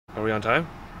Are we on time?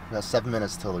 We got 7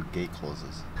 minutes till the gate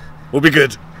closes. We'll be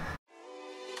good.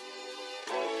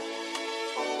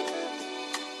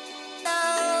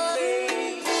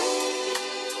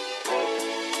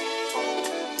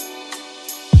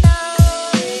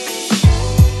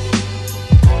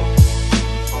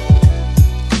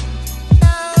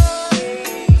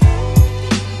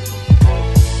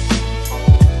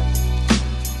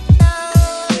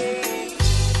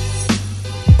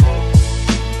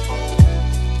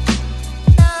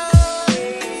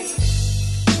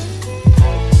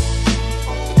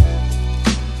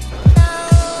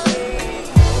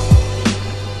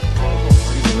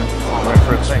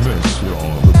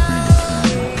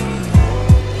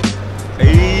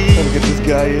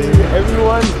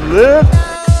 Everyone lit.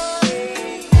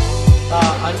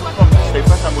 I'm from State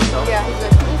First Time Hotel. Yeah, he's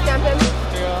good. Can you stamp him?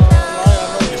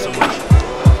 Thank you so much.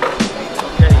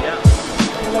 Okay, yeah.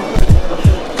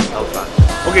 That was fun.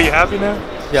 Okay, you happy now?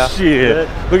 Yeah. Shit.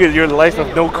 Look at your life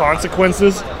of no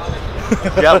consequences.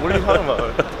 Yeah, what are you talking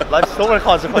about? Life's so many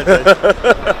consequences.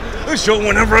 I show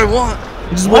whenever I want. I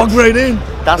just walk right in.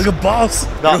 That's like a boss.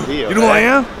 Not me. You know who I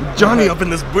am? Johnny up in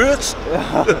this bitch.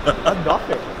 I'm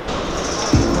nothing.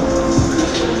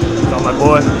 Got my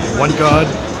boy, one god.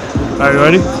 Are you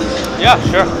ready? Yeah,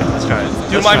 sure. Let's try it.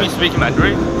 Do you mind me speaking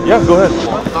Mandarin? Yeah, go ahead.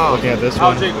 Looking at this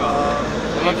one. This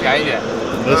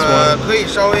one. 可以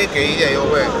稍微给一点优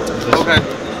惠。 OK，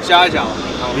 加一讲。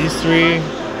 These three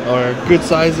are good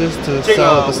sizes to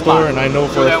sell at the store, and I know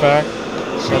for a fact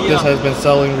that this has been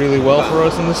selling really well for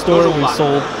us in the store. We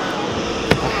sold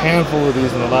a handful of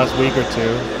these in the last week or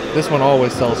two. This one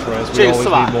always sells for us. We always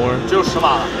need more.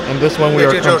 And this one we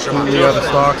are completely out of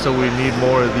stock, so we need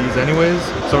more of these anyways.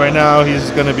 So right now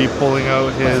he's going to be pulling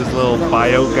out his little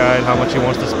buyout guide, how much he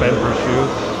wants to spend per shoe.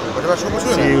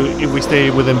 See if we stay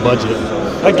within budget.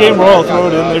 That Game Royal, throw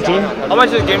it in there too. How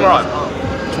much is Game Royal?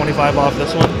 25 off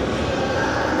this one.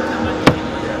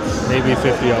 Maybe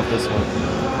 50 off this one.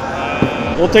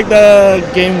 We'll take the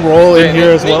Game Royal in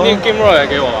here as well. Game Royal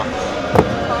给我吧。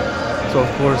 So of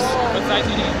course,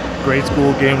 grade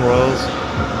school Game Royals,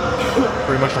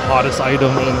 pretty much the hottest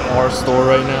item in our store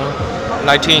right now.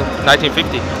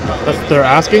 1950. That's they're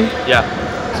asking. Yeah.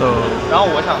 So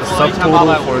the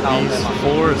subtotal for these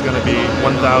four is going to be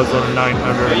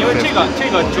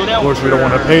 1,950. Of course, we don't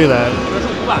want to pay that.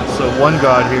 So one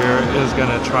god here is going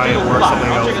to try and work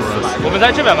something out for us. 我们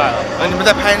在这边买的。你们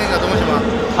在拍那个东西吗？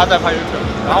他在拍 YouTube。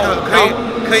然后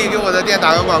可以给我的店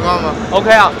打个广告吗 OK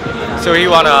啊。So he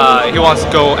wants to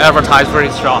go advertise for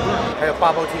his shop. 还有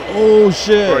bubble tea。 Oh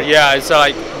shit! Yeah, it's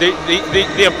like they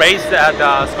are based at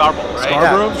Scarborough, right?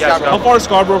 Scarborough? Yeah, How far is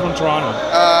Scarborough from Toronto?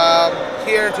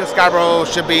 Here to Scarborough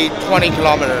should be 20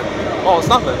 kilometers. Oh, it's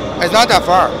not bad. It's not that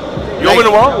far. You open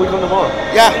tomorrow? We come tomorrow.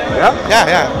 Yeah. Yeah? Yeah,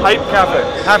 yeah. Hype Cafe.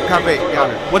 Hype Cafe.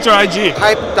 Yeah. What's your IG?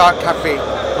 Hype.cafe.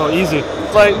 Oh, easy.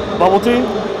 It's like bubble tea?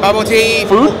 Bubble tea.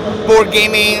 Food? Board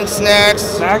gaming, snacks.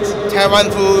 Snacks?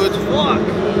 Taiwan food.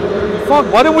 Fuck,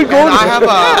 why didn't we go And to I have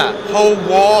a whole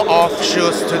wall of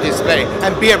shoes to display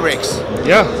and beer bricks.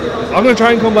 Yeah. I'm gonna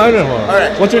try and come by tomorrow. All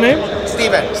right. What's your name?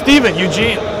 Steven. Steven,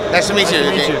 Eugene. Nice to meet you. Nice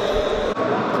to meet you.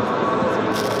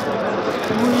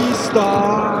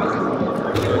 3-star.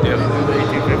 Yeah,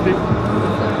 1850?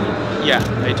 Yeah,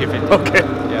 1850. Okay.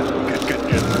 Yeah. Good.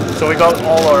 So we got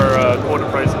all our quota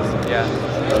prices. Yeah.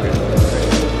 Okay.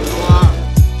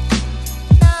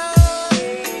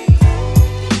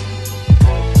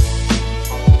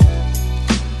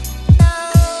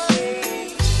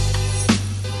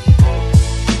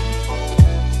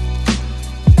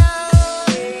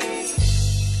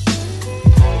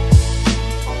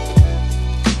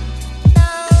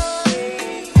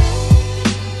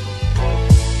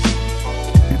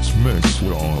 Mix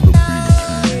with on the beat.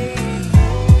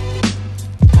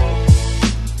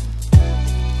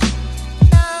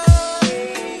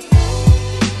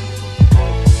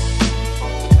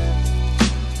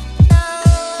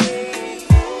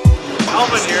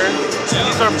 Alvin here,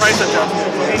 these are price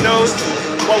adjustments. He knows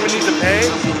what we need to pay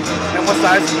and what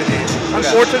sizes we need.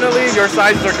 Unfortunately, your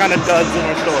sizes are kind of duds in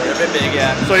our store. A bit big,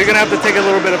 yeah. So you're gonna have to take a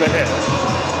little bit of a hit.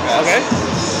 Okay?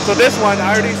 So this one,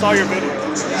 I already saw your video.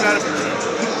 You got it.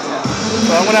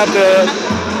 So I'm gonna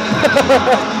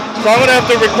have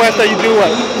to request that you do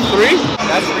what? 3?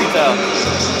 That's retail.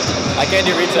 I can't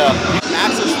do retail.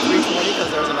 Max is 320 because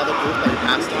there's another group that you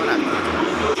passed on at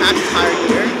tax is higher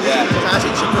here. Yeah. So it's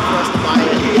actually cheaper for us to buy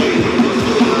it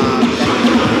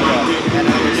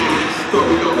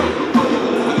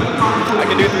I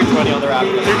can do 320 on the wrap.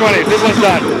 320. This one's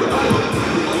done.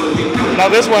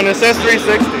 Now this one, it says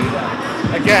 360.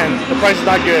 Again, the price is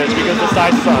not good because the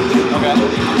size sucks. Okay.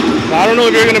 Now, I don't know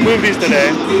if you're gonna move these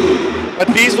today,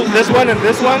 But these, this one's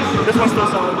still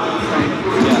selling.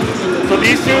 Yeah. So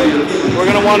these two, we're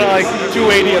gonna want to like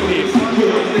 280 a piece.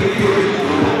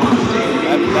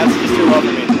 That's just too low for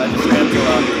me. That's just straight up too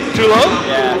low. Too low?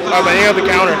 Yeah. Oh, but you have the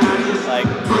counter. Like,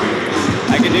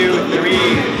 I could do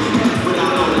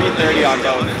 330 on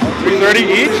both. 330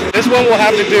 each? This one will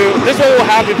have to do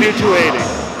 280.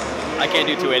 I can't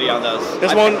do 280 on those. This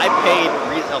one? I paid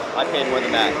retail. I paid more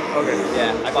than that. Okay.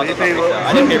 Yeah, I bought those on retail. I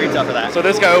didn't pay retail for that. So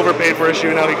this guy overpaid for a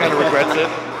shoe, now he kind of regrets it.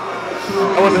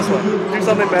 I want this one. Do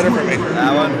something better for me.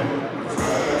 That one?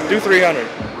 Do 300.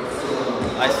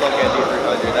 I still can't do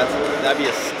 300. That'd be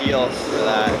a steal for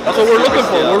that. That's what we're looking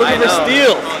for. We're looking for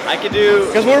steals. I could do...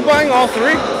 Because we're buying all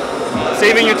three.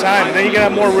 Saving you time. And then you can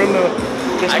have more room to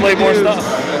display more stuff.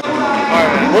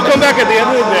 Alright, man. We'll come back at the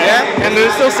end of the day. Yeah? And they're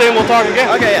still saying we'll talk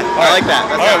again. Okay, yeah. I like that.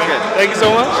 That sounds good. Thank you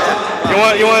so much.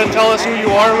 Yeah. You want to tell us who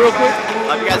you are real quick?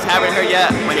 If you guys haven't heard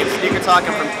yet, my name's Sneakertalk.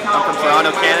 I'm from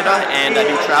Toronto, Canada, and I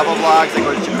do travel vlogs. I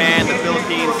go to Japan, the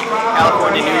Philippines,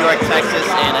 California, New York, Texas,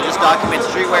 and I just document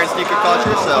streetwear and sneaker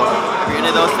culture. So if you're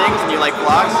into those things and you like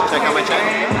vlogs, check out my channel.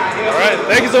 Alright,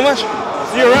 thank you so much.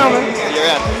 See you around, man. See you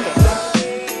around.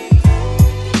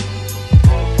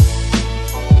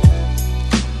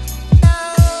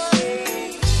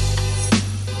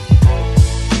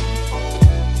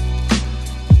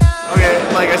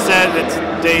 Like I said, it's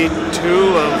day 2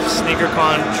 of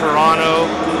Sneakercon Toronto.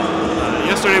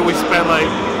 Yesterday we spent like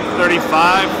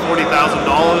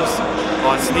 $40,000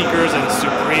 on sneakers and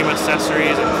Supreme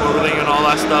accessories and clothing and all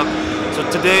that stuff. So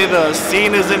today the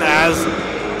scene isn't as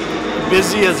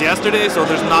busy as yesterday, so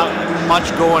there's not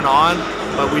much going on,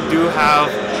 but we do have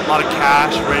a lot of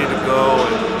cash ready to go,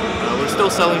 and we're still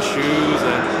selling shoes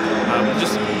and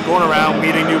just going around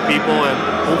meeting new people, and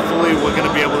hopefully we're going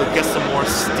to be able to get some more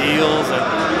steals and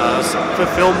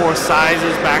fulfill more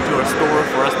sizes back to our store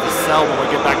for us to sell when we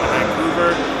get back to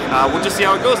Vancouver. We'll just see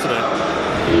how it goes today.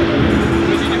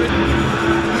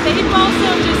 Vape also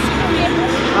or just Supreme?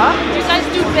 Huh? Do you guys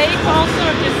do vape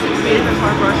also or just Supreme?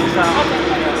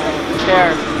 Okay.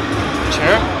 Chair.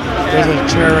 Chair? There's a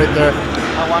chair right there.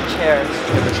 I want chairs.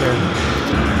 Get the chair.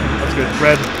 That's good.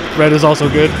 Red is also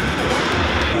good.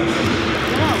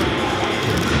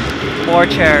 More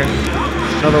chairs.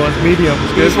 Another one's medium.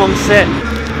 It's good. This one's sit.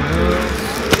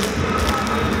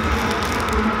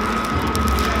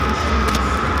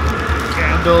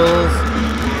 Candles.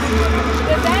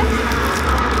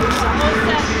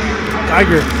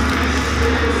 Tiger.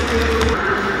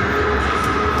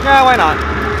 Yeah, why not?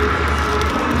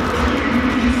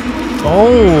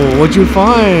 Oh, what'd you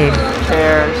find?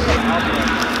 Chairs.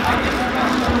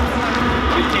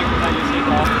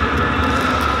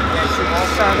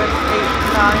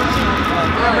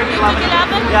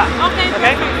 Yeah.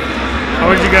 Okay. How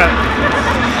much you got?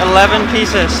 11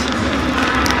 pieces.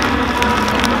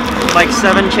 Like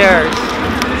 7 chairs.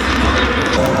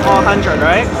 100,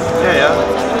 right? Yeah.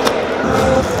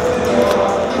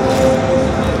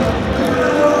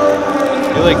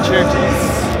 You like chair keys?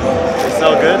 They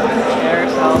sell good? Chair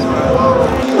sells well.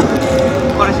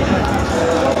 What is it?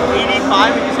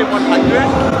 85? Did you say 100?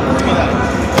 Look at that.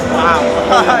 Wow.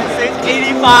 It says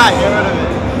 85. Get rid of it.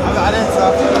 I didn't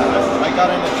sell for that. I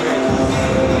got in the trade.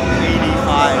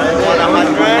 85.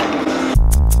 100.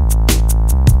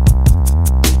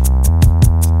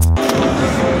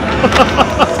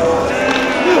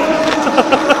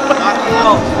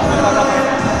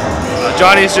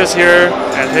 Johnny's just here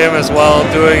and him as well,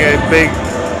 doing a big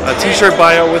t-shirt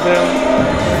buyout with him.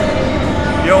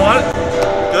 You don't want it?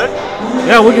 Good?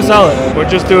 Yeah, we can sell it. We're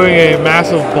just doing a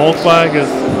massive bulk buy because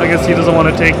I guess he doesn't want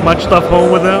to take much stuff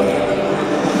home with him.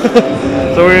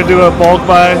 So we're going to do a bulk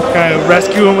buy, kind of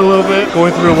rescue him a little bit,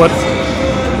 going through what's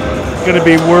going to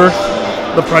be worth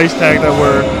the price tag that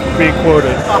we're being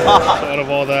quoted. So out of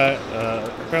all that,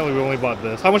 apparently we only bought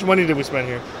this. How much money did we spend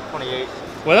here? 28.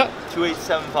 What?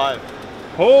 2875.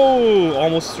 Oh,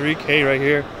 almost 3K right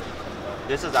here.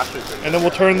 This is actually pretty. And then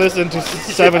we'll turn this into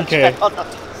 7K.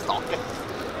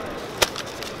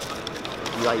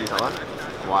 You like these, huh?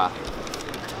 Wow.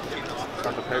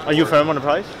 Are you firm on the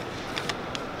price?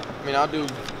 I mean, I'll do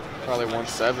probably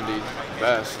 170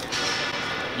 best.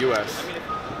 US.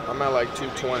 I'm at like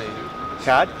 220.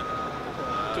 CAD?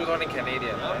 220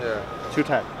 Canadian. Yeah.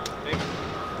 210.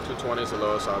 220 is the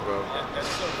lowest I'll go.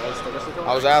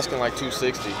 I was asking like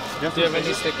 260. Yeah. Do you have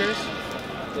any stickers?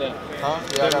 Yeah. Huh?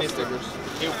 Yeah, I got stickers.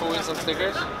 Can you pull in some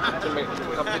stickers to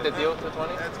complete the deal,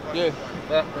 220? Yeah.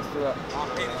 Yeah, let's do that.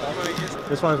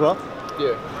 This one as well?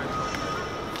 Yeah.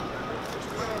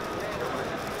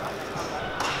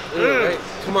 Ooh, wait.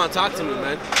 Come on, talk to me,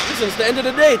 man. Listen, it's the end of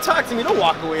the day. Talk to me. Don't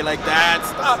walk away like that.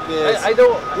 Stop this. I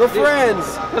don't. We're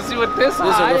friends. Let's see what this.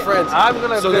 Listen, we're friends. I'm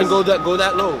gonna. So then go that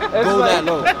low. Go that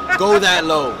low. Go that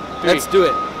low. Let's do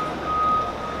it.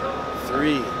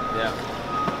 3. Yeah.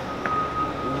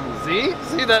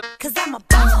 See that? Cause I'm a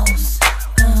boss.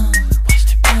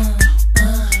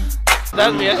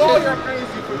 That's me. Oh, you're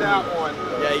crazy for that one.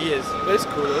 Yeah, he is. But it's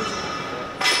cool though.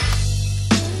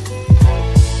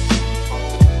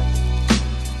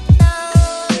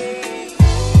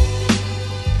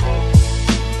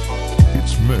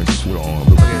 It's mixed with all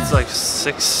the Okay, it's like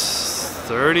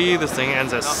 6:30. This thing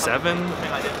ends at 7.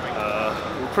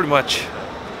 We're pretty much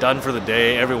done for the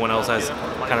day. Everyone else has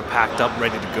kind of packed up,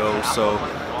 ready to go. So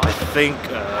I think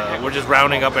we're just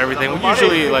rounding up everything.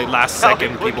 Usually, like last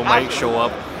second, people might show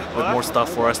up with more stuff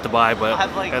for us to buy, but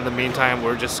in the meantime,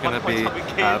 we're just gonna be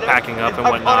packing up and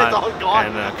whatnot,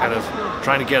 and kind of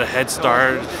trying to get a head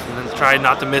start, and then try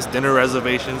not to miss dinner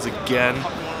reservations again.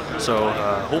 So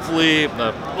hopefully,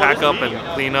 pack up and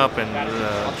clean up and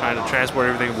trying to transport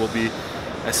everything will be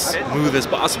as smooth as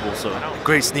possible. So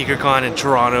great Sneakercon in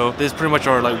Toronto. This is pretty much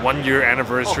our like 1-year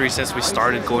anniversary since we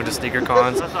started going to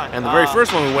Sneakercons, and the very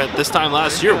first one we went this time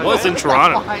last year was in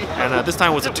Toronto, and this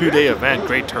time was a 2-day event.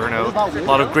 Great turnout, a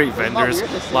lot of great vendors,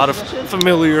 a lot of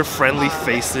familiar friendly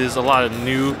faces, a lot of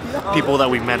new people that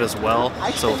we met as well.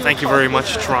 So thank you very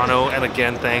much, Toronto, and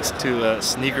again thanks to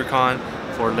Sneakercon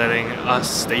for letting us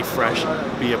stay fresh,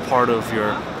 be a part of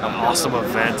your awesome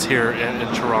events here in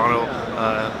Toronto.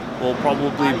 We'll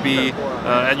probably be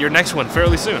at your next one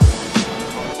fairly soon.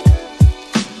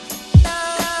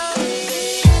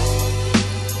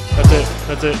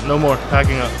 That's it. No more.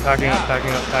 Packing up.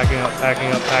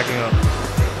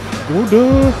 Go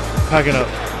dude. Packing up.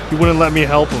 He wouldn't let me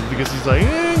help him because he's like,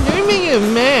 give me a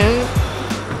man.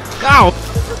 Ow!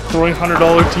 Throwing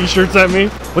 $100 t-shirts at me.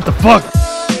 What the fuck?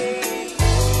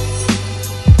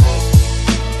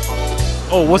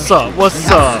 Oh, what's up?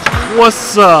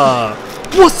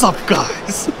 What's up,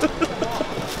 guys?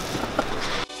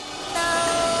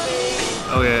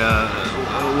 Okay,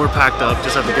 we're packed up.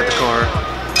 Just have to get the car.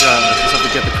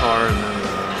 And then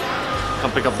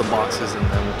come pick up the boxes, and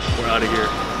then we're out of here.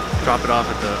 Drop it off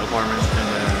at the apartment, and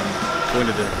then go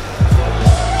into dinner.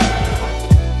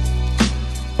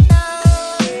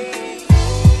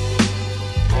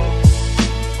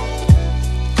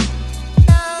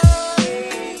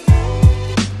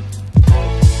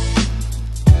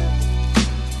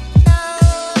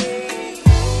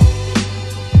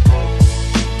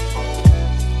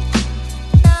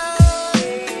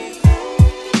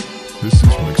 This is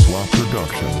Mixlop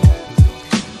Production.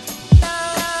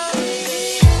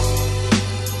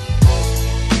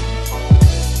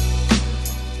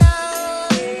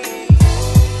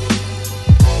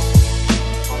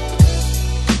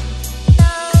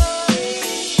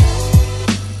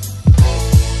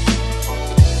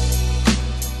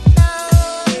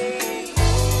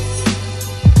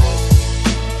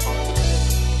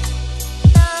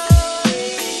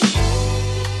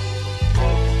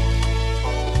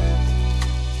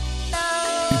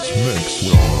 It's mixed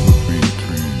with all